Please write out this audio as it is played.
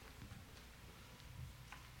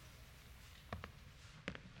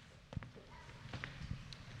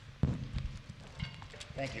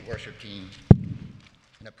Thank you, worship team.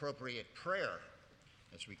 An appropriate prayer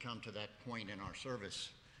as we come to that point in our service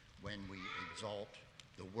when we exalt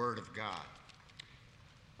the Word of God.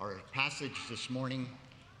 Our passage this morning,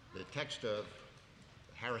 the text of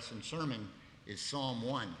the Harrison sermon, is Psalm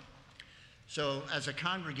 1. So as a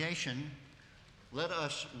congregation, let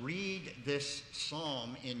us read this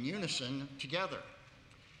psalm in unison together.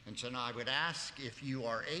 And so now I would ask, if you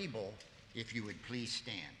are able, if you would please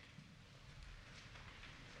stand.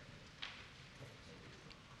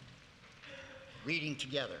 Reading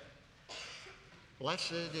together.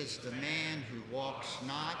 Blessed is the man who walks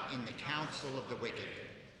not in the counsel of the wicked,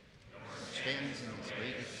 nor stands in his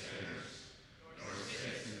wicked sinners, nor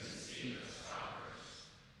sits in the seat of scoffers.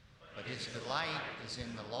 But his delight is in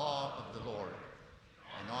the law of the Lord,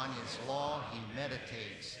 and on his law he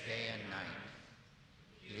meditates day and night.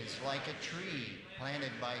 He is like a tree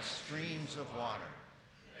planted by streams of water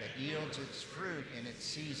that yields its fruit in its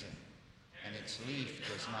season, and its leaf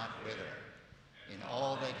does not wither. In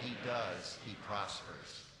all that he does, he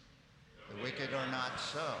prospers. The wicked are not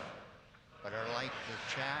so, but are like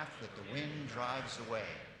the chaff that the wind drives away.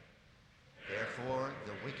 Therefore,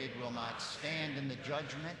 the wicked will not stand in the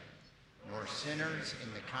judgment, nor sinners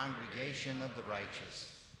in the congregation of the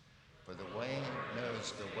righteous. For the way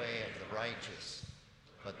knows the way of the righteous,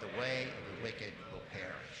 but the way of the wicked will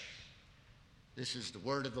perish. This is the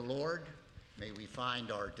word of the Lord. May we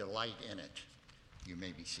find our delight in it. You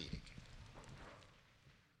may be seated.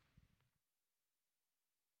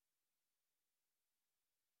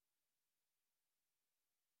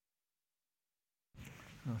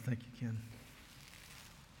 Oh, thank you, Ken.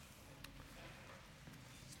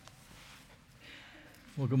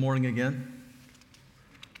 Well, good morning again.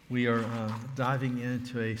 We are diving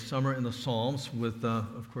into a summer in the Psalms with,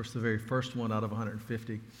 of course, the very first one out of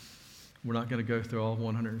 150. We're not going to go through all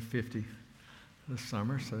 150 this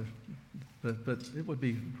summer, but it would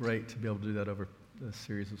be great to be able to do that over a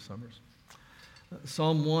series of summers.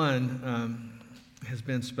 Psalm 1 has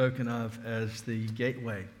been spoken of as the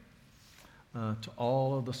gateway to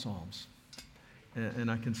all of the Psalms,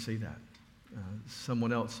 and I can see that.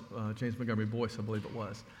 Someone else, James Montgomery Boyce, I believe it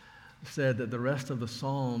was, said that the rest of the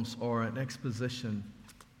Psalms are an exposition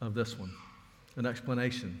of this one, an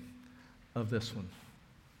explanation of this one.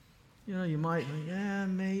 You know, you might think, yeah,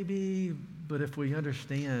 maybe, but if we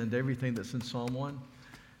understand everything that's in Psalm 1,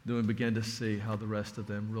 then we begin to see how the rest of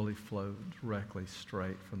them really flow directly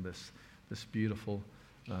straight from this beautiful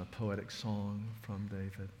poetic song from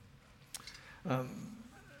David.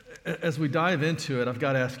 As we dive into it, I've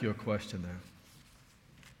got to ask you a question there.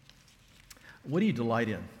 What do you delight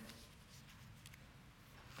in?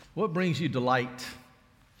 What brings you delight?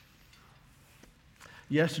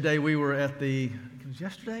 Yesterday we were at it was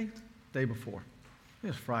yesterday? Day before. It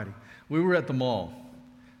was Friday. We were at the mall.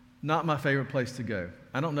 Not my favorite place to go.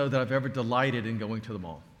 I don't know that I've ever delighted in going to the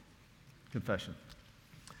mall. Confession.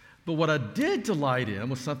 But what I did delight in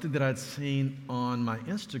was something that I'd seen on my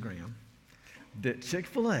Instagram, that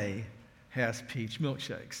Chick-fil-A has peach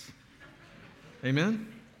milkshakes. Amen?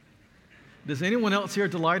 Does anyone else here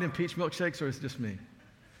delight in peach milkshakes, or is it just me?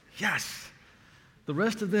 Yes! The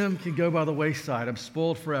rest of them can go by the wayside. I'm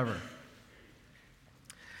spoiled forever.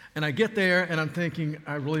 And I get there, and I'm thinking,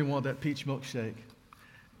 I really want that peach milkshake.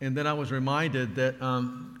 And then I was reminded that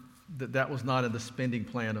that was not in the spending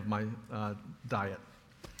plan of my diet.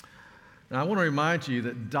 And I want to remind you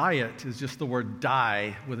that diet is just the word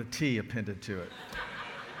die with a T appended to it.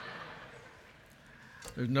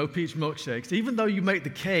 There's no peach milkshakes, even though you make the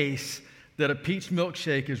case that a peach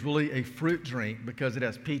milkshake is really a fruit drink because it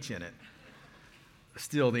has peach in it.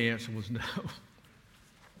 Still, the answer was no.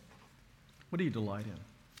 What do you delight in?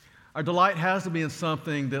 Our delight has to be in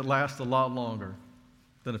something that lasts a lot longer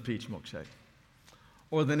than a peach milkshake,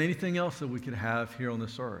 or than anything else that we could have here on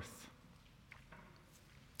this earth.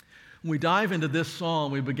 When we dive into this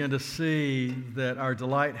psalm, we begin to see that our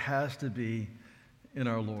delight has to be in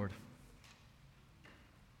our Lord.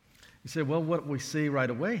 You say, well, what we see right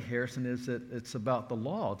away, Harrison, is that it's about the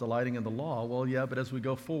law, delighting in the law. Well, yeah, but as we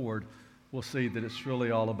go forward, we'll see that it's really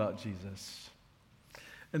all about Jesus.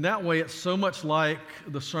 And that way, it's so much like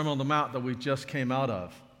the Sermon on the Mount that we just came out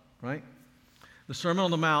of, right? The Sermon on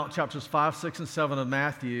the Mount, chapters 5, 6, and 7 of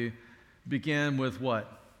Matthew, begin with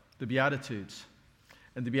what? The Beatitudes.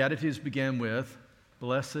 And the Beatitudes begin with,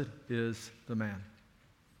 blessed is the man.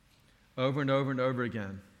 Over and over and over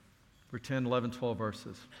again for 10, 11, 12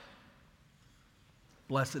 verses.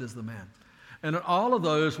 Blessed is the man. And in all of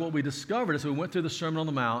those, what we discovered as we went through the Sermon on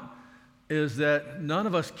the Mount is that none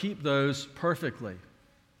of us keep those perfectly.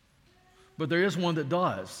 But there is one that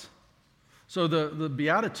does. So the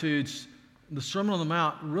Beatitudes the Sermon on the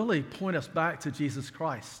Mount really point us back to Jesus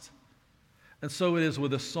Christ. And so it is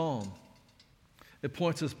with this psalm. It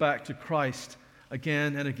points us back to Christ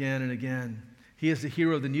again and again and again. He is the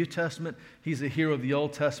hero of the New Testament. He's the hero of the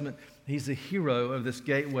Old Testament. He's the hero of this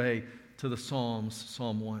gateway to the Psalms,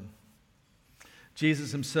 Psalm 1.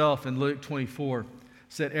 Jesus himself in Luke 24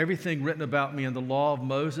 said, everything written about me in the law of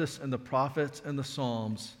Moses and the prophets and the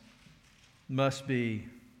Psalms must be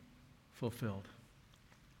fulfilled.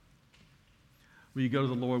 Will you go to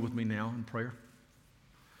the Lord with me now in prayer?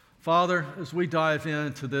 Father, as we dive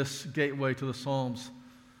into this gateway to the Psalms,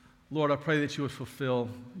 Lord, I pray that you would fulfill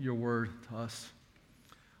your word to us.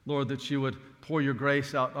 Lord, that you would pour your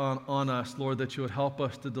grace out on us. Lord, that you would help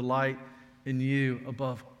us to delight in you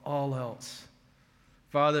above all else.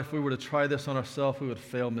 Father, if we were to try this on ourselves, we would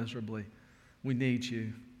fail miserably. We need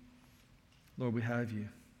you. Lord, we have you.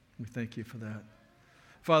 We thank you for that.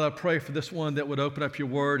 Father, I pray for this one that would open up your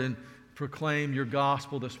word and proclaim your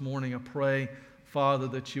gospel this morning. I pray, Father,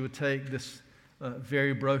 that you would take this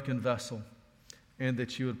very broken vessel and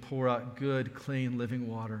that you would pour out good, clean, living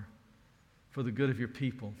water for the good of your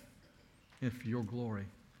people and for your glory.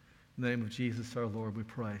 In the name of Jesus our Lord, we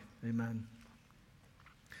pray. Amen.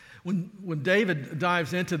 When David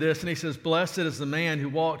dives into this and he says, blessed is the man who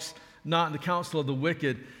walks not in the counsel of the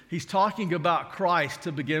wicked, he's talking about Christ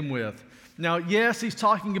to begin with. Now, yes, he's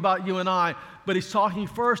talking about you and I, but he's talking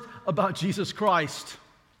first about Jesus Christ.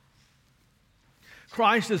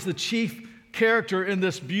 Christ is the chief character in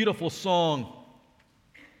this beautiful song.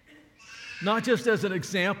 Not just as an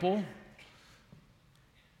example,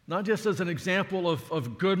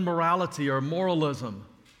 of good morality or moralism.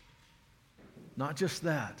 Not just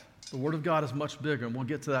that. The Word of God is much bigger, and we'll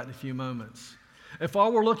get to that in a few moments. If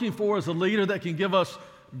all we're looking for is a leader that can give us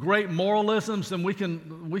great moralisms, then we can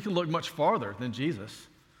look much farther than Jesus.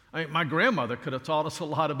 I mean, my grandmother could have taught us a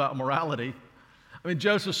lot about morality. I mean,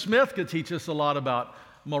 Joseph Smith could teach us a lot about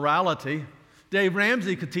morality. Dave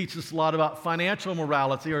Ramsey could teach us a lot about financial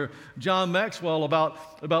morality, or John Maxwell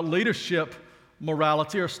about leadership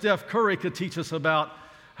morality, or Steph Curry could teach us about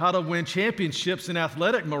how to win championships in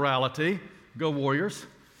athletic morality. Go Warriors.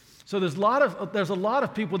 So there's a lot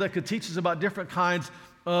of people that could teach us about different kinds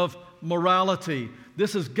of morality.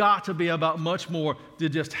 This has got to be about much more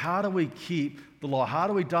than just how do we keep the law? How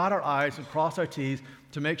do we dot our I's and cross our T's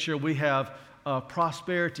to make sure we have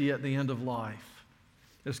prosperity at the end of life?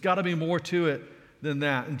 There's got to be more to it than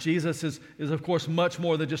that. And Jesus is, of course, much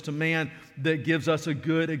more than just a man that gives us a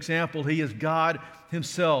good example. He is God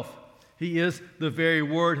himself. He is the very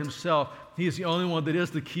Word himself. He is the only one that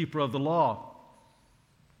is the keeper of the law.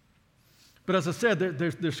 But as I said,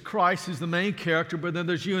 there's Christ, who's the main character, but then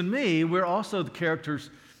there's you and me. We're also the characters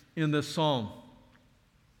in this psalm.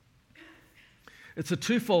 It's a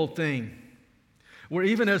twofold thing, where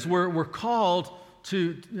even as we're called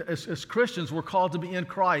to, as Christians, we're called to be in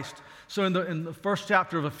Christ. So in the first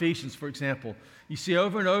chapter of Ephesians, for example, you see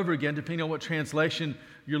over and over again, depending on what translation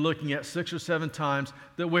you're looking at, 6 or 7 times,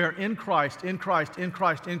 that we are in Christ, in Christ, in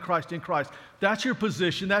Christ, in Christ, in Christ. That's your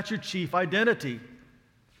position. That's your chief identity.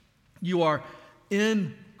 You are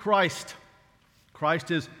in Christ. Christ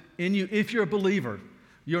is in you. If you're a believer,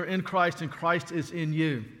 you're in Christ and Christ is in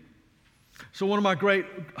you. So one of my great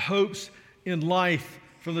hopes in life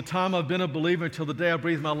from the time I've been a believer until the day I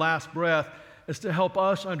breathe my last breath is to help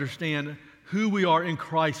us understand who we are in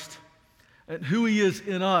Christ and who He is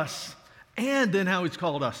in us, and then how He's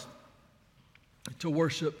called us to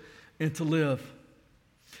worship and to live.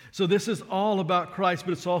 So this is all about Christ,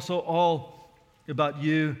 but it's also all about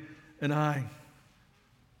you and I.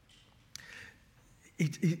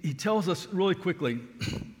 He tells us really quickly,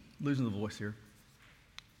 losing the voice here.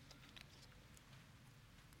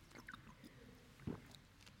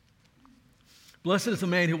 Blessed is the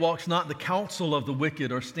man who walks not in the counsel of the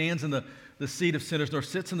wicked, or stands in the seat of sinners, nor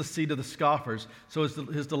sits in the seat of the scoffers. So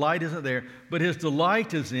his delight isn't there, but his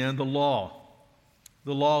delight is in the law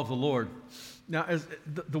of the Lord. Now, as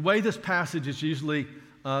the way this passage has usually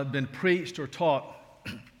been preached or taught,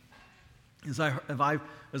 as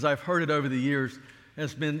I've heard it over the years,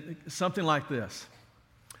 has been something like this.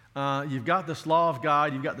 You've got this law of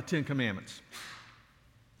God, you've got the 10 Commandments.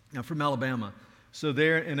 Now, from Alabama. So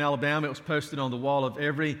there in Alabama, it was posted on the wall of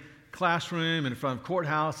every classroom and in front of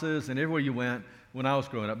courthouses and everywhere you went when I was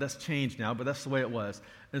growing up. That's changed now, but that's the way it was.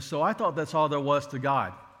 And so I thought that's all there was to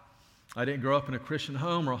God. I didn't grow up in a Christian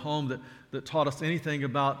home or a home that taught us anything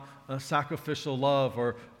about sacrificial love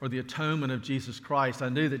or the atonement of Jesus Christ. I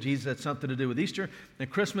knew that Jesus had something to do with Easter and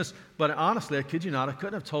Christmas, but honestly, I kid you not, I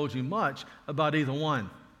couldn't have told you much about either one,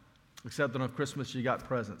 except that on Christmas you got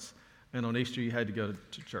presents, and on Easter you had to go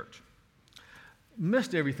to church.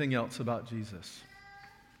 missed everything else about Jesus.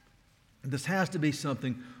 This has to be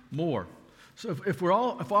something more. So if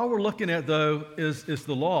all we're looking at, though, is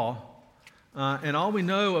the law, and all we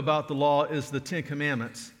know about the law is the Ten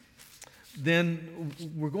Commandments, then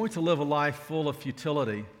we're going to live a life full of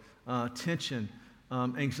futility, tension,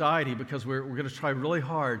 anxiety, because we're going to try really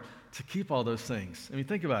hard to keep all those things. I mean,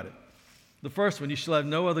 think about it. The first one, you shall have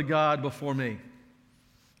no other God before me.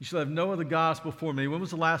 You shall have no other gods before me. When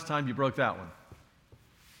was the last time you broke that one?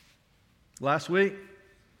 Last week?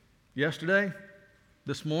 Yesterday?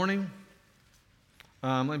 This morning?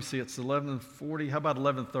 Let me see, it's 11:40. How about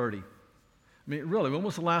 11:30? I mean, really, when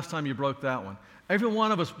was the last time you broke that one? Every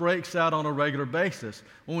one of us breaks out on a regular basis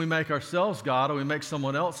when we make ourselves God or we make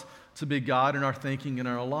someone else to be God in our thinking and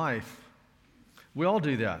our life. We all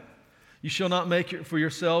do that. You shall not make for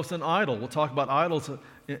yourselves an idol. We'll talk about idols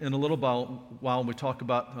in a little while when we talk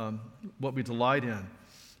about what we delight in.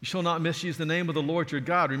 You shall not misuse the name of the Lord your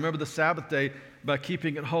God. Remember the Sabbath day by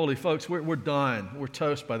keeping it holy. Folks, we're done. We're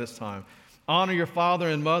toast by this time. Honor your father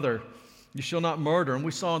and mother. You shall not murder. And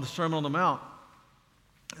we saw in the Sermon on the Mount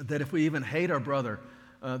that if we even hate our brother,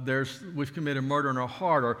 we've committed murder in our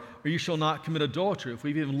heart. Or you shall not commit adultery. If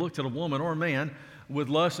we've even looked at a woman or a man with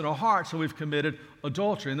lust in our heart, so we've committed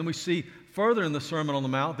adultery. And then we see further in the Sermon on the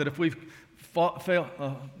Mount that if we've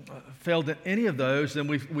failed at any of those, then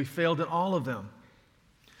we've failed at all of them.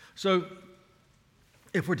 So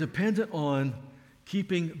if we're dependent on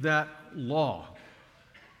keeping that law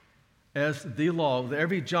as the law, with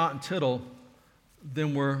every jot and tittle,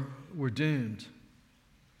 then we're doomed.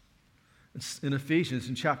 It's in Ephesians,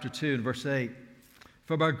 in chapter 2, in verse 8,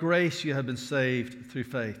 for by grace you have been saved through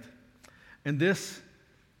faith. And this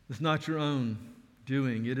is not your own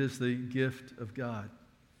doing. It is the gift of God,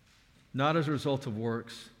 not as a result of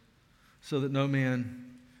works, so that no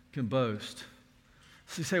man can boast.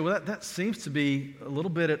 So you say, well, that seems to be a little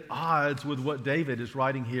bit at odds with what David is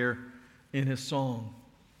writing here in his song.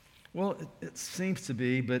 Well, it seems to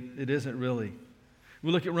be, but it isn't really.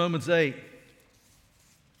 We look at Romans 8.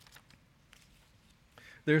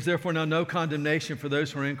 There's therefore now no condemnation for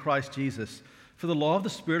those who are in Christ Jesus. For the law of the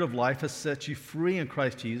Spirit of life has set you free in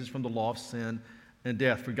Christ Jesus from the law of sin and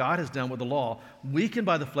death. For God has done what the law, weakened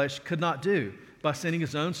by the flesh, could not do. By sending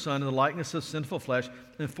his own Son in the likeness of sinful flesh,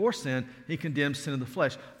 and for sin, he condemned sin in the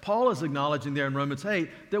flesh. Paul is acknowledging there in Romans 8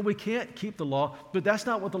 that we can't keep the law, but that's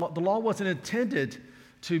not what the law wasn't intended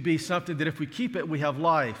to be something that if we keep it, we have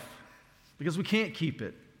life, because we can't keep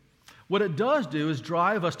it. What it does do is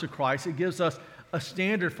drive us to Christ. It gives us a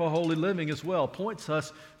standard for holy living as well, points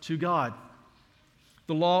us to God.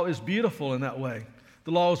 The law is beautiful in that way.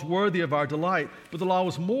 The law is worthy of our delight, but the law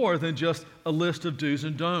was more than just a list of do's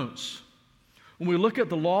and don'ts. When we look at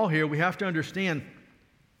the law here, we have to understand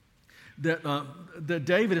that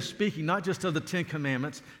David is speaking not just of the Ten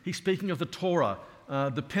Commandments, he's speaking of the Torah,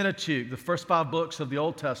 the Pentateuch, the first 5 books of the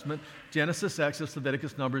Old Testament, Genesis, Exodus,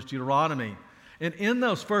 Leviticus, Numbers, Deuteronomy. And in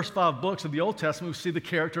those first 5 books of the Old Testament, we see the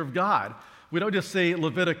character of God. We don't just see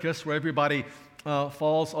Leviticus, where everybody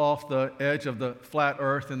falls off the edge of the flat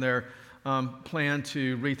earth in their plan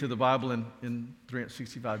to read through the Bible in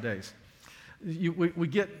 365 days.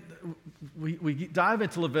 We dive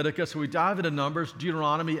into Leviticus, we dive into Numbers,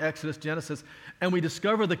 Deuteronomy, Exodus, Genesis, and we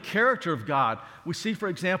discover the character of God. We see, for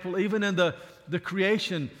example, even in the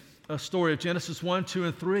creation story of Genesis 1, 2,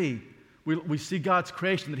 and 3, we see God's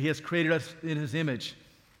creation, that he has created us in his image,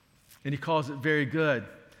 and he calls it very good.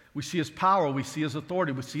 We see his power, we see his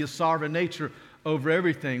authority, we see his sovereign nature over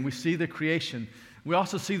everything. We see the creation. We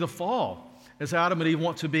also see the fall, as Adam and Eve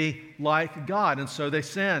want to be like God, and so they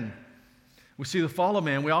sin. We see the fall of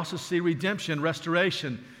man. We also see redemption,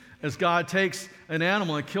 restoration, as God takes an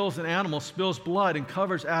animal and kills an animal, spills blood, and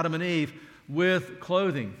covers Adam and Eve with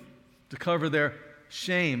clothing to cover their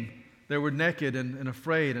shame. They were naked and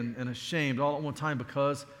afraid and ashamed all at one time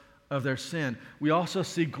because of their sin. We also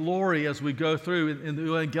see glory as we go through in the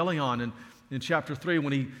Evangelion in chapter 3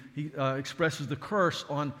 when he expresses the curse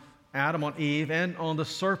on Adam, on Eve, and on the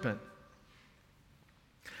serpent.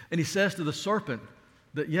 And he says to the serpent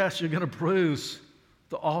that, yes, you're going to bruise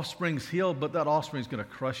the offspring's heel, but that offspring is going to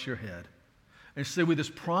crush your head. And so with this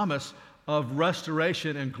promise of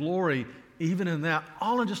restoration and glory, even in that,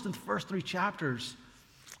 all in just in the first 3 chapters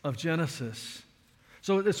of Genesis.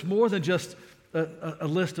 So it's more than just a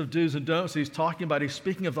list of do's and don'ts he's talking about. He's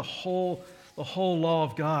speaking of the whole law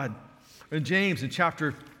of God. In James, in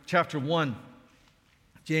chapter 1,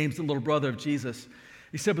 James, the little brother of Jesus,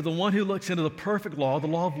 he said, but the one who looks into the perfect law, the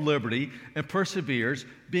law of liberty, and perseveres,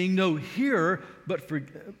 being no hearer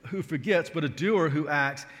who forgets, but a doer who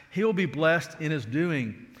acts, he will be blessed in his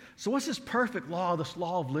doing. So what's this perfect law, this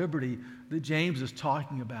law of liberty that James is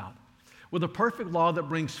talking about? Well, the perfect law that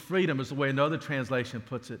brings freedom is the way another translation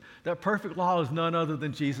puts it. That perfect law is none other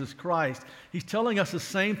than Jesus Christ. He's telling us the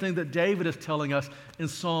same thing that David is telling us in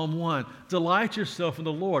Psalm 1. Delight yourself in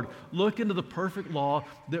the Lord. Look into the perfect law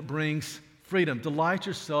that brings freedom. Delight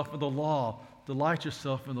yourself in the law. Delight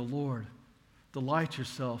yourself in the Lord. Delight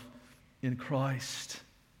yourself in Christ.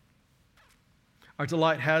 Our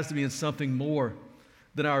delight has to be in something more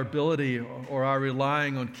than our ability or our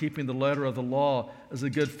relying on keeping the letter of the law as a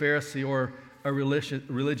good Pharisee or a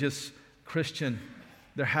religious Christian.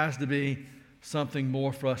 There has to be something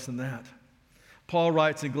more for us than that. Paul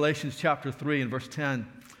writes in Galatians chapter 3 and verse 10,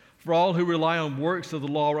 "For all who rely on works of the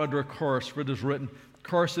law are under a curse, for it is written,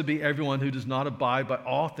 'Cursed be everyone who does not abide by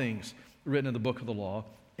all things written in the book of the law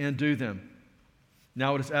and do them.'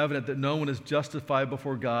 Now it is evident that no one is justified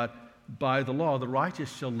before God by the law. The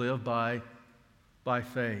righteous shall live by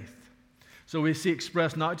faith." So we see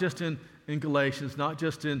expressed not just in Galatians, not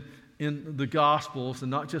just in the Gospels, and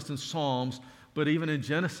not just in Psalms, but even in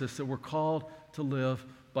Genesis, that we're called to live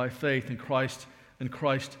by faith in Christ and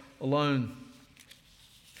Christ alone.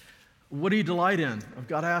 What do you delight in? I've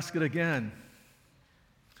got to ask it again.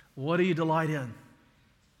 What do you delight in?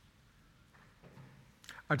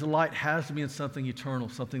 Our delight has to be in something eternal,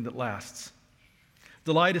 something that lasts.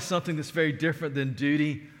 Delight is something that's very different than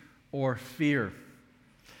duty or fear.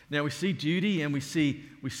 Now, we see duty and we see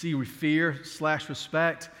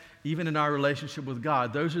fear/respect, even in our relationship with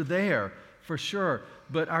God. Those are there for sure,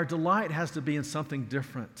 but our delight has to be in something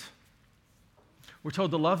different. We're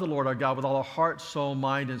told to love the Lord our God with all our heart, soul,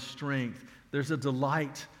 mind, and strength. There's a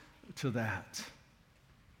delight to that.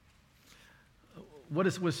 What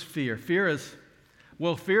is fear? Fear is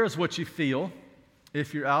what you feel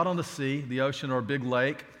if you're out on the sea, the ocean, or a big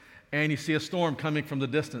lake, and you see a storm coming from the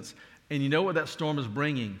distance. And you know what that storm is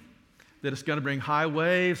bringing, that it's going to bring high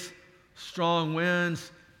waves, strong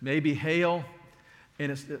winds, maybe hail,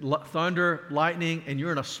 and it's thunder, lightning, and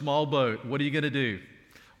you're in a small boat. What are you going to do?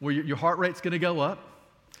 Well, your heart rate's going to go up,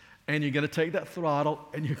 and you're going to take that throttle,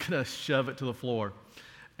 and you're going to shove it to the floor.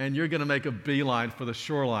 And you're going to make a beeline for the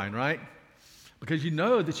shoreline, right? Because you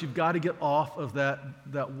know that you've got to get off of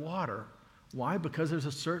that water. Why? Because there's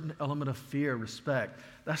a certain element of fear, respect.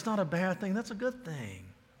 That's not a bad thing. That's a good thing.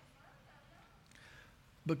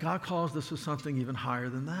 But God calls this to something even higher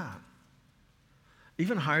than that.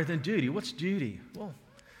 Even higher than duty. What's duty? Well,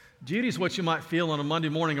 duty is what you might feel on a Monday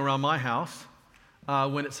morning around my house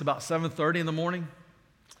when it's about 7:30 in the morning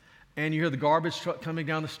and you hear the garbage truck coming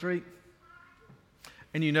down the street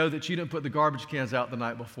and you know that you didn't put the garbage cans out the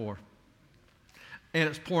night before and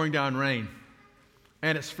it's pouring down rain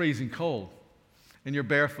and it's freezing cold and you're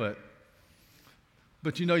barefoot.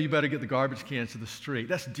 But you know you better get the garbage cans to the street.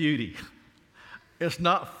 That's duty. It's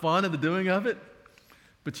not fun in the doing of it,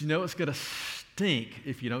 but you know it's going to stink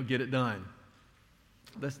if you don't get it done.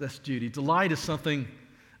 That's duty. Delight is something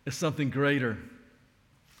greater.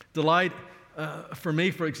 Delight, for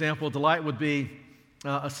me, for example, delight would be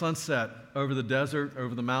a sunset over the desert,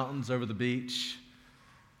 over the mountains, over the beach.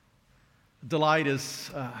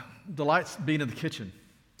 Delight's being in the kitchen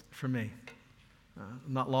for me.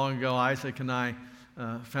 Not long ago, Isaac and I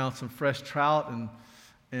found some fresh trout,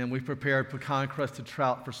 and we prepared pecan-crusted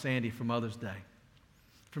trout for Sandy for Mother's Day.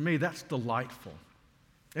 For me, that's delightful.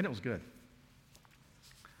 And it was good.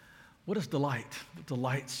 What is delight? What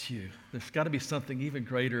delights you? There's got to be something even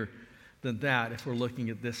greater than that if we're looking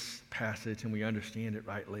at this passage and we understand it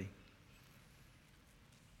rightly.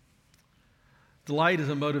 Delight is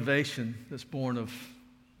a motivation that's born of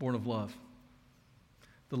love.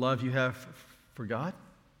 The love you have for God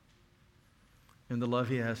and the love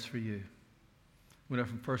He has for you. We know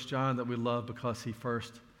from 1 John that we love because He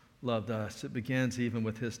first loved us. It begins even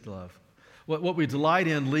with His love. What we delight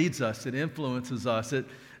in leads us. It influences us.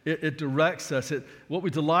 It directs us. What we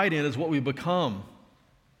delight in is what we become.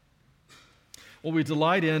 What we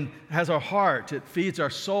delight in has our heart. It feeds our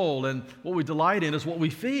soul. And what we delight in is what we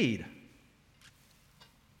feed.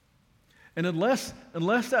 And unless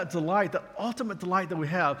that delight, that ultimate delight that we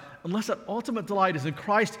have, unless that ultimate delight is in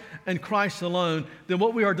Christ and Christ alone, then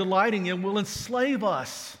what we are delighting in will enslave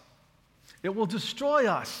us. It will destroy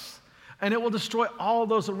us. And it will destroy all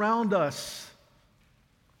those around us.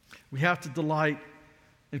 We have to delight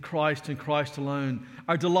in Christ and Christ alone.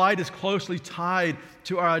 Our delight is closely tied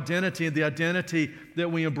to our identity and the identity that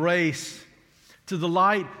we embrace. To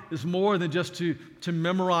delight is more than just to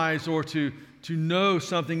memorize or to know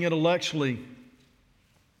something intellectually.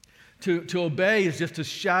 To obey is just a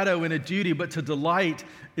shadow and a duty, but to delight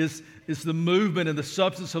is the movement and the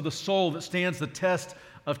substance of the soul that stands the test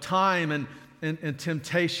of time. in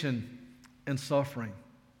temptation and suffering.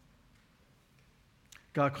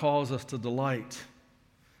 God calls us to delight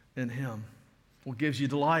in Him. What gives you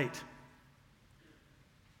delight?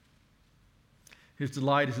 His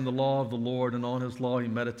delight is in the law of the Lord, and on His law He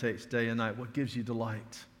meditates day and night. What gives you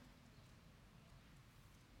delight?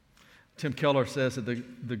 Tim Keller says that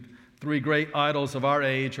the three great idols of our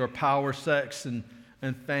age are power, sex, and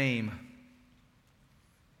fame.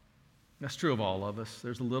 That's true of all of us.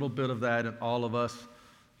 There's a little bit of that in all of us,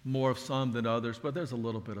 more of some than others, but there's a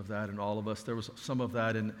little bit of that in all of us. There was some of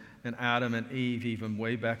that in Adam and Eve, even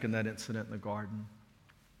way back in that incident in the garden.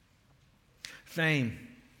 Fame,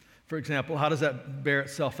 for example, how does that bear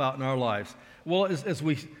itself out in our lives? Well,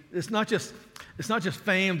 it's not just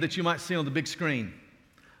fame that you might see on the big screen,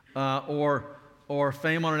 or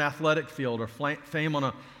fame on an athletic field, or fame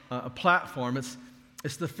on a platform.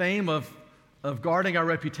 It's the fame of guarding our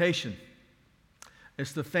reputation.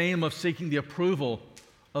 It's the fame of seeking the approval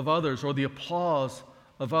of others or the applause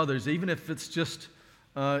of others, even if it's just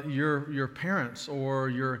your parents or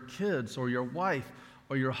your kids or your wife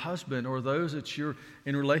or your husband or those that you're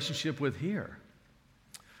in relationship with here.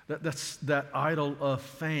 That's that idol of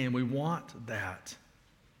fame. We want that.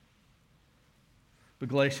 But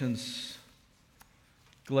Galatians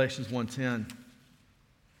 1:10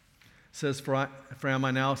 says, For am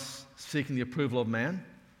I now seeking the approval of man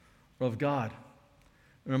or of God?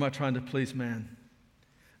 Or am I trying to please man?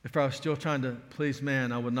 If I was still trying to please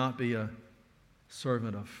man, I would not be a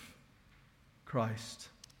servant of Christ.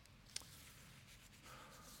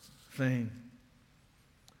 Fame.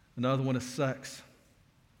 Another one is sex.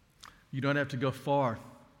 You don't have to go far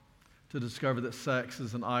to discover that sex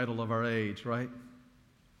is an idol of our age, right?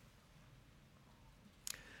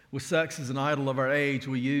 With sex as an idol of our age,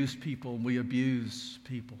 we use people and we abuse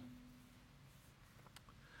people.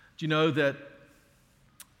 Do you know that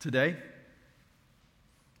today,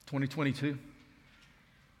 2022,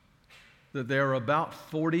 that there are about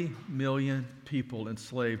 40 million people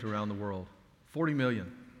enslaved around the world? 40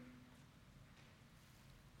 million.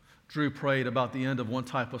 Drew prayed about the end of one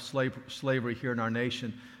type of slavery here in our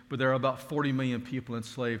nation, but there are about 40 million people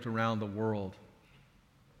enslaved around the world.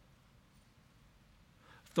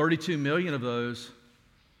 32 million of those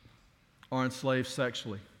are enslaved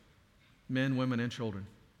sexually. Men, women, and children.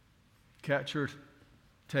 Captured,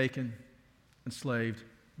 taken, enslaved,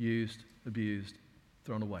 used, abused,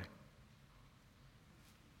 thrown away.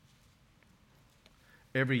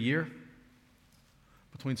 Every year,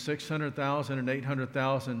 between 600,000 and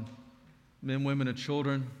 800,000 men, women, and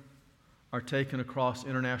children are taken across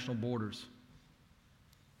international borders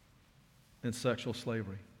in sexual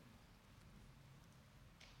slavery.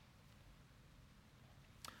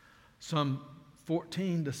 Some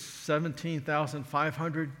 14,000 to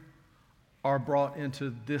 17,500 are brought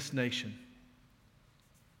into this nation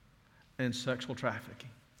in sexual trafficking.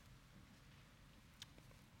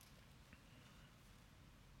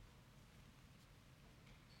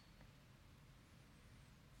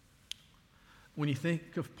 When you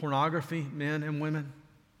think of pornography, men and women,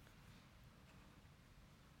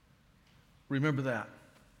 remember that.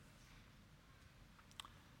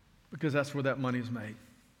 Because that's where that money is made.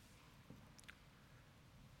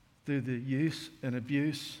 Through the use and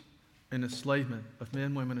abuse and enslavement of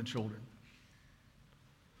men, women, and children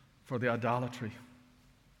for the idolatry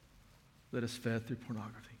that is fed through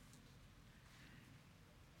pornography.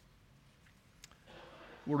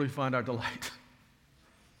 Where do we find our delight?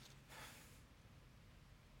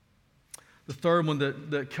 The third one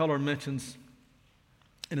that Keller mentions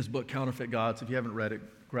in his book, Counterfeit Gods, if you haven't read it,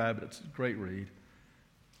 grab it. It's a great read.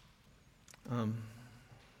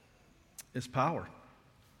 Is power.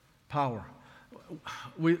 Power.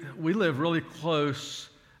 We live really close,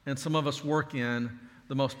 and some of us work in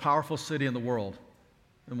the most powerful city in the world,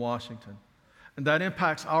 in Washington. And that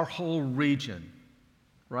impacts our whole region,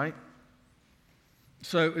 right?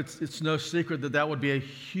 So it's no secret that would be a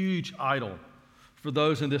huge idol for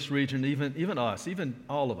those in this region, even us, even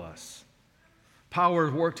all of us.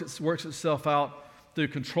 Power works itself out through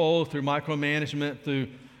control, through micromanagement, through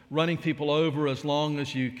running people over as long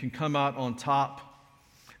as you can come out on top.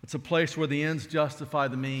 It's a place where the ends justify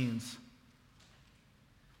the means,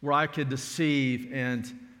 where I could deceive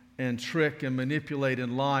and trick and manipulate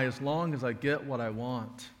and lie as long as I get what I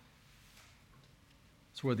want.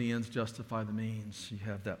 It's where the ends justify the means. You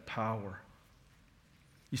have that power.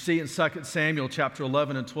 You see it in 2 Samuel chapter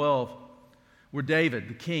 11 and 12, where David,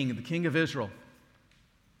 the king of Israel,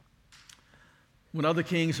 when other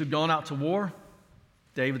kings had gone out to war,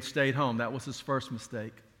 David stayed home. That was his first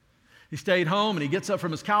mistake. He stayed home and he gets up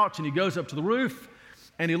from his couch and he goes up to the roof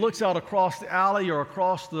and he looks out across the alley or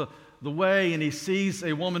across the way, and he sees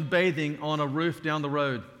a woman bathing on a roof down the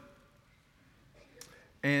road.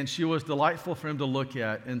 And she was delightful for him to look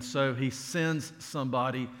at, and so he sends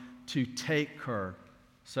somebody to take her,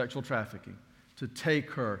 sexual trafficking, to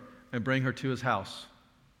take her and bring her to his house,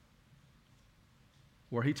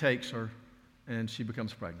 where he takes her, and she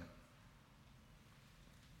becomes pregnant.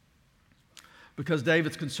 Because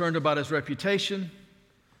David's concerned about his reputation,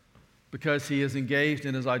 because he is engaged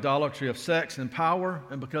in his idolatry of sex and power,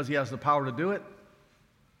 and because he has the power to do it,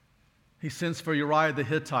 he sends for Uriah the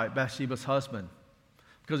Hittite, Bathsheba's husband,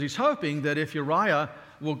 because he's hoping that if Uriah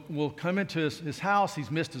will come into his house,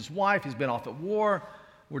 he's missed his wife, he's been off at war,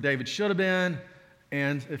 where David should have been,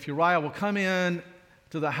 and if Uriah will come in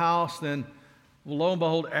to the house, then lo and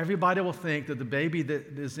behold, everybody will think that the baby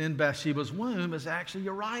that is in Bathsheba's womb is actually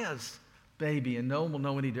Uriah's baby, and no one will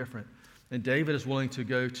know any different. And David is willing to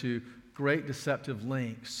go to great deceptive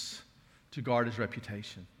lengths to guard his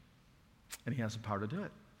reputation, and he has the power to do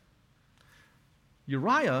it.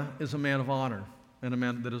 Uriah is a man of honor and a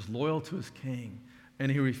man that is loyal to his king,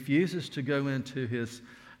 and he refuses to go into his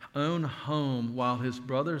own home while his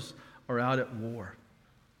brothers are out at war.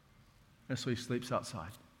 And so he sleeps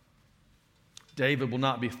outside. David will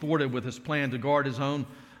not be thwarted with his plan to guard his own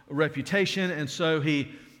reputation, and so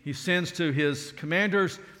he sends to his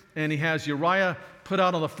commanders, and he has Uriah put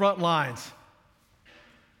out on the front lines.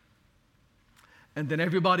 And then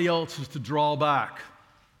everybody else is to draw back.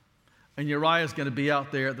 And Uriah is going to be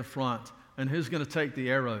out there at the front. And who's going to take the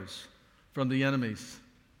arrows from the enemies?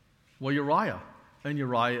 Well, Uriah. And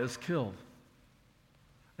Uriah is killed.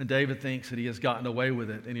 And David thinks that he has gotten away with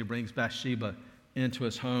it, and he brings Bathsheba into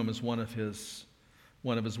his home as one of his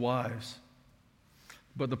wives.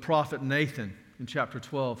 But the prophet Nathan, in chapter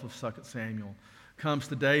 12 of 2 Samuel, comes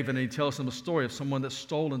to David, and he tells him a story of someone that's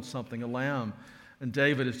stolen something, a lamb. And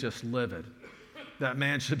David is just livid. That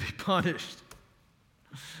man should be punished.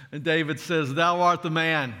 And David says, "Thou art the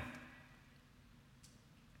man."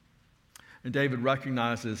 And David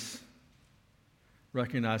recognizes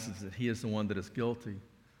that he is the one that is guilty,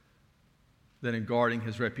 that in guarding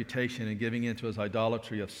his reputation and giving into his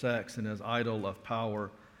idolatry of sex and his idol of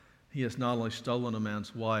power, he has not only stolen a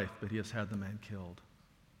man's wife, but he has had the man killed.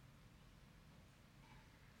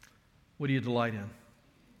 What do you delight in?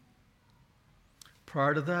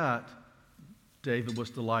 Prior to that, David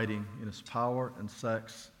was delighting in his power and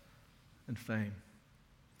sex and fame.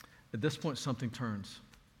 At this point, something turns.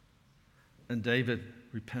 And David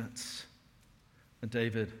repents. And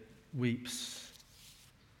David weeps.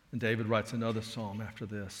 And David writes another psalm after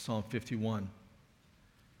this, Psalm 51.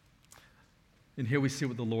 And here we see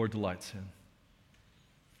what the Lord delights in.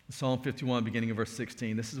 Psalm 51, beginning of verse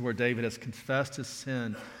 16. This is where David has confessed his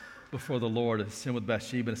sin before the Lord, his sin with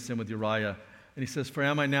Bathsheba and his sin with Uriah. And he says, "For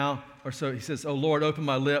am I now," or so he says, "O Lord, open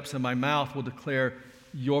my lips, and my mouth will declare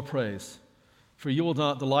your praise. For you will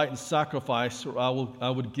not delight in sacrifice, or I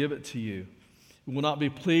would give it to you. You will not be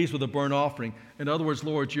pleased with a burnt offering." In other words,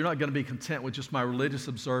 Lord, you're not going to be content with just my religious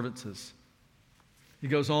observances. He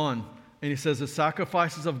goes on, and he says, "The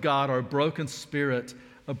sacrifices of God are a broken spirit,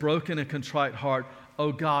 a broken and contrite heart.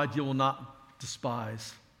 O God, you will not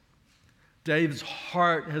despise." David's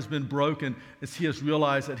heart has been broken as he has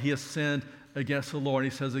realized that he has sinned against the Lord. He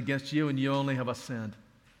says, "Against you and you only have I sinned."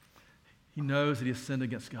 He knows that he has sinned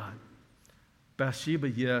against God. Bathsheba,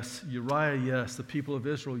 yes. Uriah, yes. The people of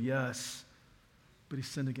Israel, yes. But he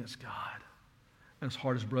sinned against God. And his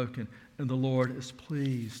heart is broken. And the Lord is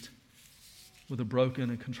pleased with a broken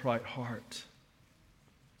and contrite heart.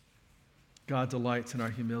 God delights in our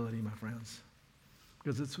humility, my friends.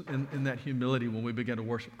 Because it's in that humility when we begin to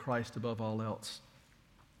worship Christ above all else.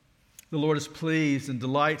 The Lord is pleased and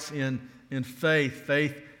delights in faith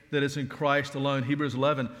that is in Christ alone. Hebrews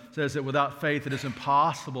 11 says that without faith it is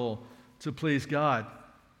impossible to please God.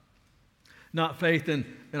 Not faith in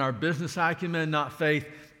our business acumen, not faith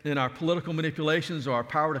in our political manipulations or our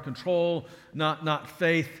power to control, not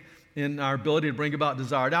faith in our ability to bring about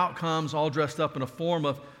desired outcomes, all dressed up in a form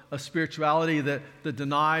of a spirituality that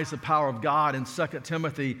denies the power of God. In 2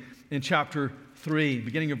 Timothy in chapter 3,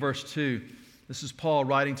 beginning of verse 2, this is Paul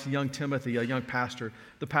writing to young Timothy, a young pastor,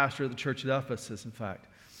 the pastor of the church at Ephesus, in fact.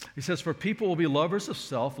 He says, "For people will be lovers of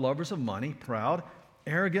self, lovers of money, proud,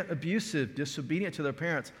 arrogant, abusive, disobedient to their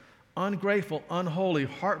parents, ungrateful, unholy,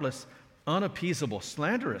 heartless, unappeasable,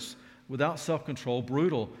 slanderous, without self-control,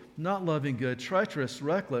 brutal, not loving good, treacherous,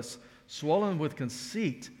 reckless, swollen with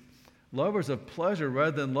conceit, lovers of pleasure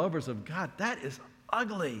rather than lovers of God." That is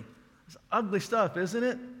ugly. It's ugly stuff, isn't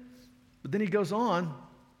it? But then he goes on,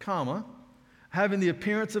 comma, "having the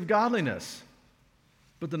appearance of godliness,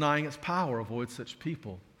 but denying its power avoids such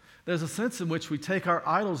people. There's a sense in which we take our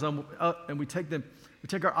idols and we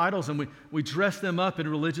take our idols and we dress them up in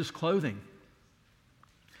religious clothing.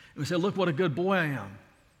 And we say, look what a good boy I am.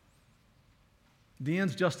 The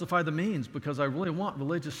ends justify the means because I really want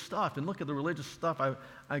religious stuff. And look at the religious stuff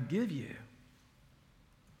I give you.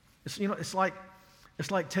 It's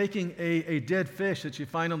like taking a dead fish that you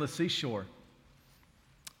find on the seashore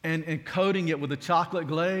and coating it with a chocolate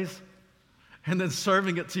glaze and then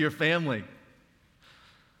serving it to your family.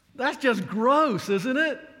 That's just gross, isn't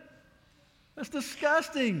it? That's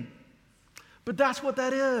disgusting. But that's what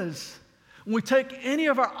that is. When we take any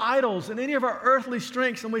of our idols and any of our earthly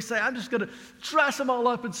strengths and we say, I'm just going to dress them all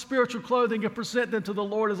up in spiritual clothing and present them to the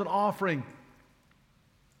Lord as an offering.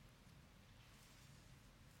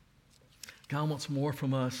 God wants more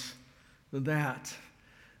from us than that.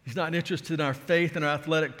 He's not interested in our faith and our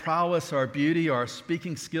athletic prowess, or our beauty, or our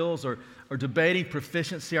speaking skills, or debating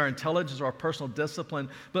proficiency, our intelligence, or our personal discipline,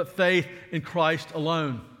 but faith in Christ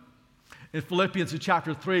alone. In Philippians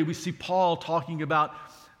chapter 3, we see Paul talking about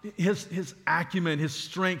his acumen, his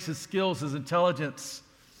strengths, his skills, his intelligence,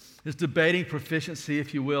 his debating proficiency,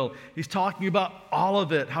 if you will. He's talking about all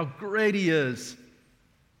of it, how great he is.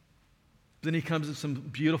 Then he comes to some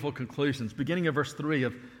beautiful conclusions, beginning of verse 3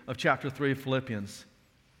 of chapter 3 of Philippians.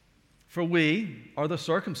 For we are the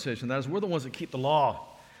circumcision, that is, we're the ones that keep the law.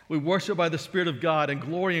 We worship by the Spirit of God and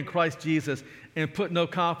glory in Christ Jesus and put no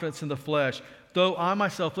confidence in the flesh. Though I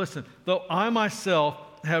myself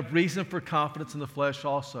have reason for confidence in the flesh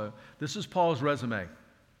also. This is Paul's resume.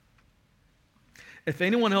 If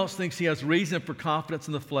anyone else thinks he has reason for confidence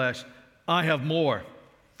in the flesh, I have more.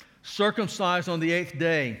 Circumcised on the 8th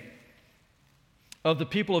day, of the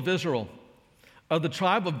people of Israel, of the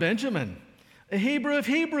tribe of Benjamin, a Hebrew of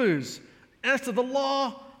Hebrews. As to the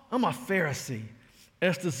law, I'm a Pharisee.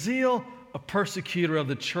 As to zeal, a persecutor of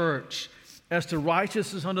the church. As to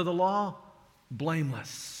righteousness under the law,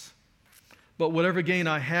 blameless. But whatever gain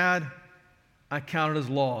I had, I counted as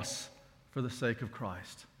loss for the sake of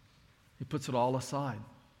Christ. He puts it all aside,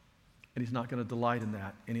 and he's not going to delight in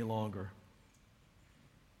that any longer.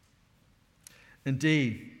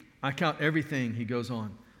 Indeed, I count everything, he goes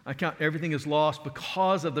on, I count everything as lost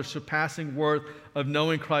because of the surpassing worth of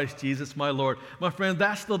knowing Christ Jesus, my Lord. My friend,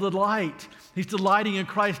 that's the delight. He's delighting in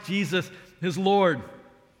Christ Jesus, his Lord.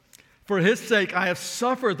 For his sake, I have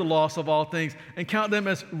suffered the loss of all things and count them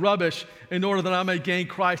as rubbish in order that I may gain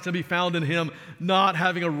Christ and be found in him, not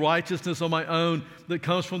having a righteousness of my own that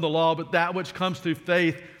comes from the law, but that which comes through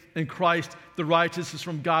faith in Christ, the righteousness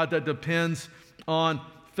from God that depends on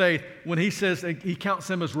faith. When he says he counts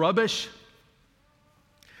them as rubbish,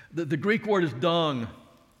 the Greek word is dung,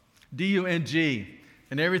 D-U-N-G,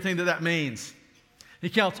 and everything that means. He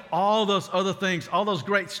counts all those other things, all those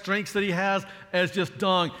great strengths that he has as just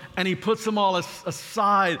dung, and he puts them all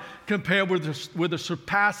aside compared with the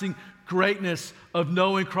surpassing greatness of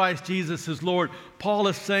knowing Christ Jesus as Lord. Paul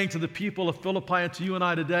is saying to the people of Philippi and to you and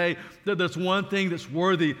I today that there's one thing that's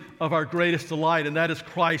worthy of our greatest delight, and that is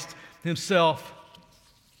Christ himself.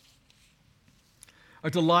 Our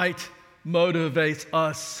delight motivates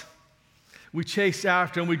us. We chase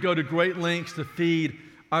after and we go to great lengths to feed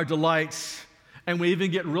our delights. And we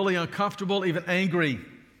even get really uncomfortable, even angry,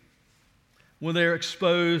 when they are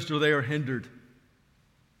exposed or they are hindered.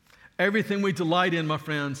 Everything we delight in, my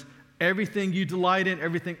friends, everything you delight in,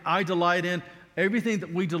 everything I delight in, everything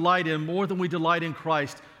that we delight in more than we delight in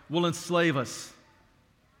Christ will enslave us.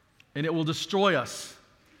 And it will destroy us.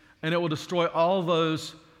 And it will destroy all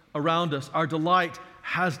those around us. Our delight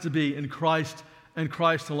has to be in Christ and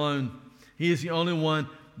Christ alone. He is the only one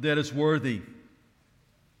that is worthy.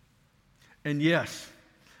 And yes,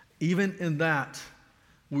 even in that,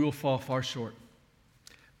 we will fall far short.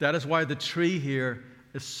 That is why the tree here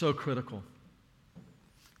is so critical.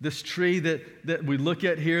 This tree that we look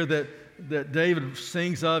at here that David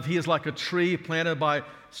sings of, he is like a tree planted by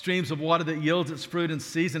streams of water that yields its fruit in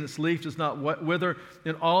season. Its leaf does not wither.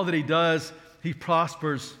 In all that he does, he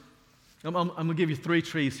prospers. I'm going to give you 3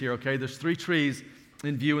 trees here, okay? There's 3 trees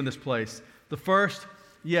in view in this place. The first,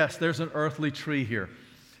 yes, there's an earthly tree here.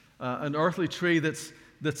 An earthly tree that's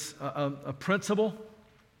a principle.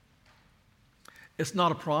 It's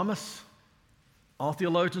not a promise. All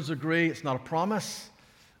theologians agree it's not a promise.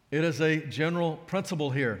 It is a general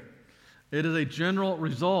principle here. It is a general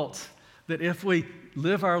result that if we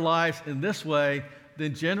live our lives in this way,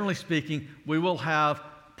 then generally speaking, we will have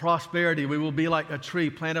prosperity. We will be like a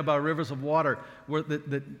tree planted by rivers of water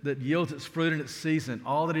that yields its fruit in its season.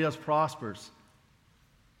 All that he does prospers.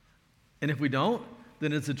 And if we don't,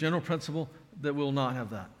 then it's a general principle that we'll not have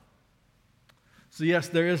that. So yes,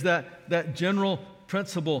 there is that general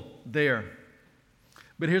principle there.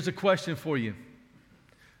 But here's a question for you.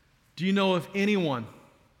 Do you know of anyone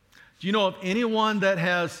that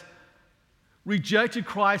has rejected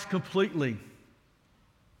Christ completely?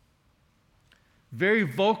 Very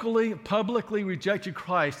vocally, publicly rejected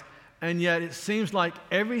Christ, and yet it seems like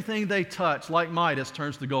everything they touch, like Midas,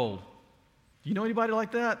 turns to gold. Do you know anybody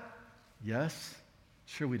like that? Yes,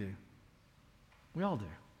 sure we do. We all do.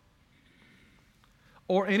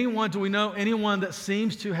 Or do we know anyone that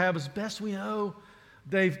seems to have, as best we know,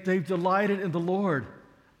 they've delighted in the Lord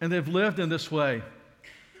and they've lived in this way,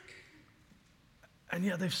 and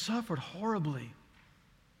yet they've suffered horribly.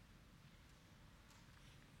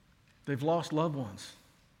 They've lost loved ones.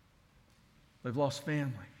 They've lost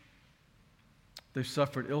family. They've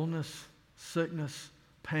suffered illness, sickness,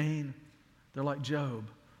 pain. They're like Job,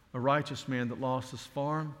 a righteous man that lost his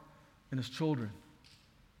farm and his children.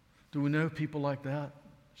 Do we know people like that?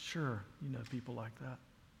 Sure, you know people like that.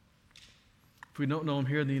 If we don't know them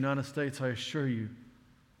here in the United States, I assure you,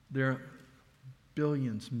 there are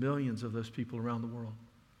billions, millions of those people around the world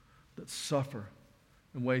that suffer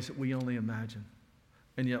in ways that we only imagine,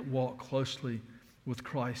 and yet walk closely with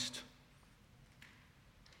Christ.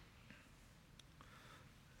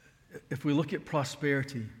 If we look at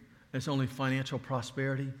prosperity as only financial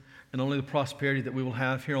prosperity and only the prosperity that we will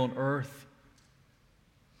have here on earth,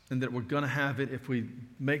 and that we're going to have it if we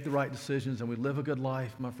make the right decisions and we live a good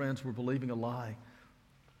life, my friends, we're believing a lie.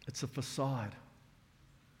 It's a facade.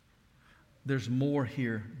 There's more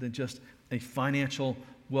here than just a financial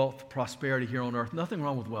wealth, prosperity here on earth. Nothing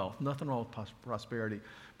wrong with wealth, nothing wrong with prosperity,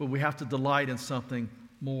 but we have to delight in something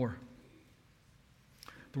more.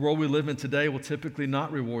 The world we live in today will typically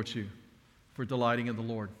not reward you for delighting in the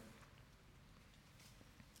Lord.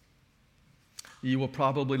 You will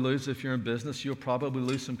probably lose, if you're in business, you'll probably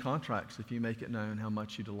lose some contracts if you make it known how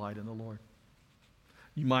much you delight in the Lord.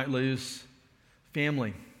 You might lose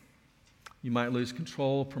family. You might lose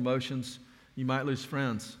control, promotions. You might lose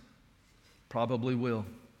friends. Probably will.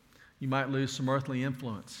 You might lose some earthly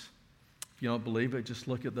influence. If you don't believe it, just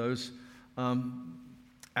look at those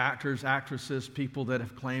actors, actresses, people that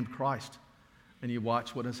have claimed Christ, and you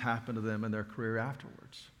watch what has happened to them in their career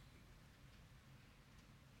afterwards.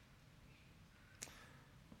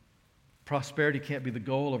 Prosperity can't be the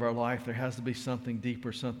goal of our life. There has to be something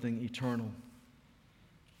deeper, something eternal.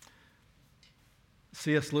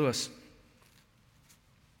 C.S. Lewis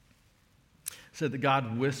said that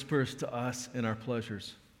God whispers to us in our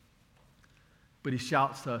pleasures, but he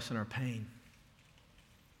shouts to us in our pain.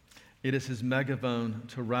 It is his megaphone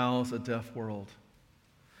to rouse a deaf world.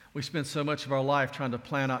 We spend so much of our life trying to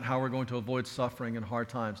plan out how we're going to avoid suffering and hard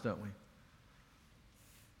times, don't we?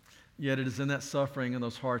 Yet it is in that suffering and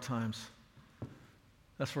those hard times,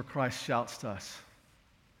 that's where Christ shouts to us.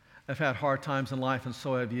 I've had hard times in life, and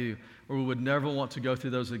so have you, where we would never want to go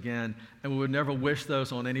through those again, and we would never wish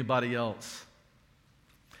those on anybody else.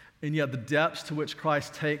 And yet the depths to which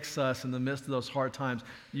Christ takes us in the midst of those hard times,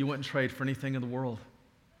 you wouldn't trade for anything in the world.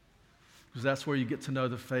 Because that's where you get to know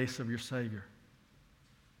the face of your Savior.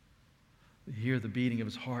 You hear the beating of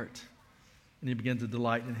his heart, and you begin to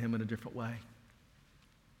delight in him in a different way.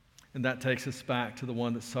 And that takes us back to the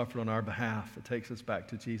one that suffered on our behalf. It takes us back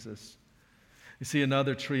to Jesus. You see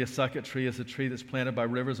another tree, a second tree, is a tree that's planted by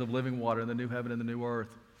rivers of living water in the new heaven and the new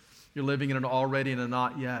earth. You're living in an already and a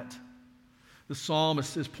not yet. The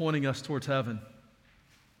psalmist is pointing us towards heaven,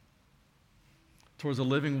 towards a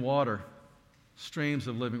living water, streams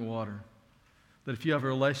of living water, that if you have a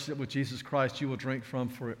relationship with Jesus Christ, you will drink from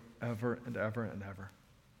forever and ever and ever.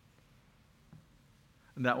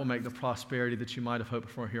 And that will make the prosperity that you might have hoped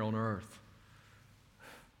for here on earth,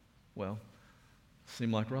 well,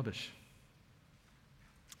 seem like rubbish.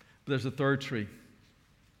 But there's a third tree.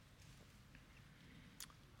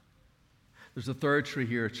 There's a third tree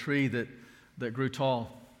here, a tree that grew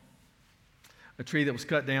tall, a tree that was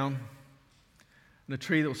cut down, and a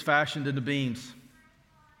tree that was fashioned into beams,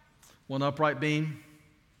 one upright beam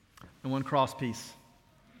and one cross piece.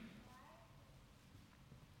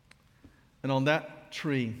 And on that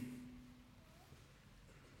tree,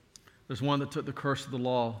 there's one that took the curse of the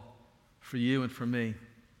law for you and for me. And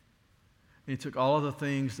he took all of the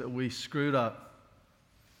things that we screwed up,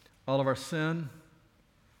 all of our sin,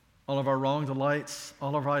 all of our wrong delights,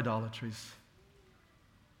 all of our idolatries.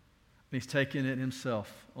 And he's taken it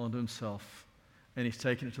himself, onto himself, and he's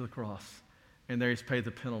taken it to the cross. And there he's paid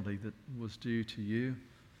the penalty that was due to you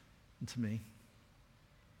and to me,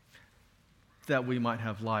 that we might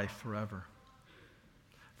have life forever.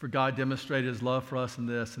 For God demonstrated his love for us in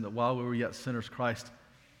this, and that while we were yet sinners, Christ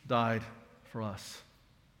died for us.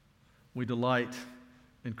 We delight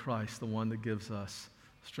in Christ, the one that gives us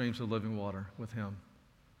streams of living water with him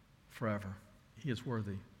forever. He is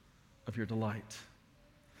worthy of your delight.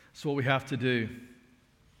 So what we have to do,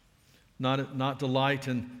 not delight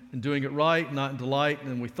in doing it right, not delight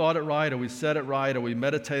in we thought it right, or we said it right, or we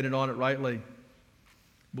meditated on it rightly,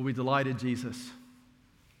 but we delight in Jesus,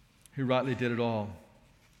 who rightly did it all,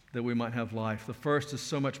 that we might have life. The first is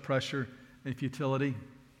so much pressure and futility,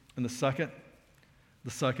 and the second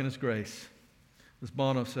is grace. As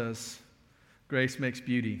Bono says, grace makes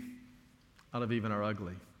beauty out of even our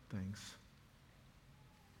ugly things.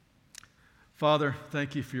 Father,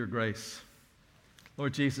 thank you for your grace.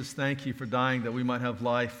 Lord Jesus, thank you for dying that we might have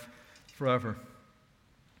life forever.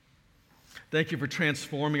 Thank you for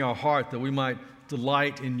transforming our heart that we might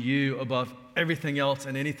delight in you above everything else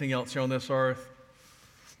and anything else here on this earth.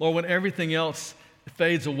 Lord, when everything else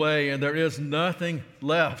fades away and there is nothing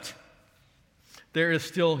left, there is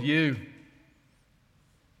still you.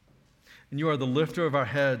 And you are the lifter of our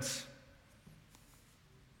heads.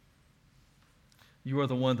 You are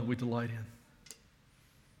the one that we delight in.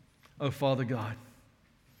 Oh, Father God,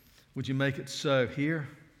 would you make it so here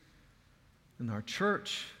in our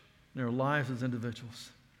church, in our lives as individuals,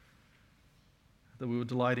 that we would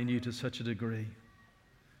delight in you to such a degree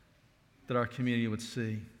that our community would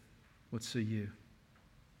see you.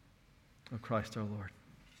 Oh, Christ our Lord.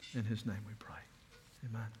 In his name we pray.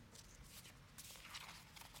 Amen.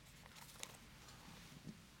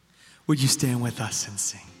 Would you stand with us and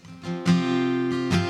sing?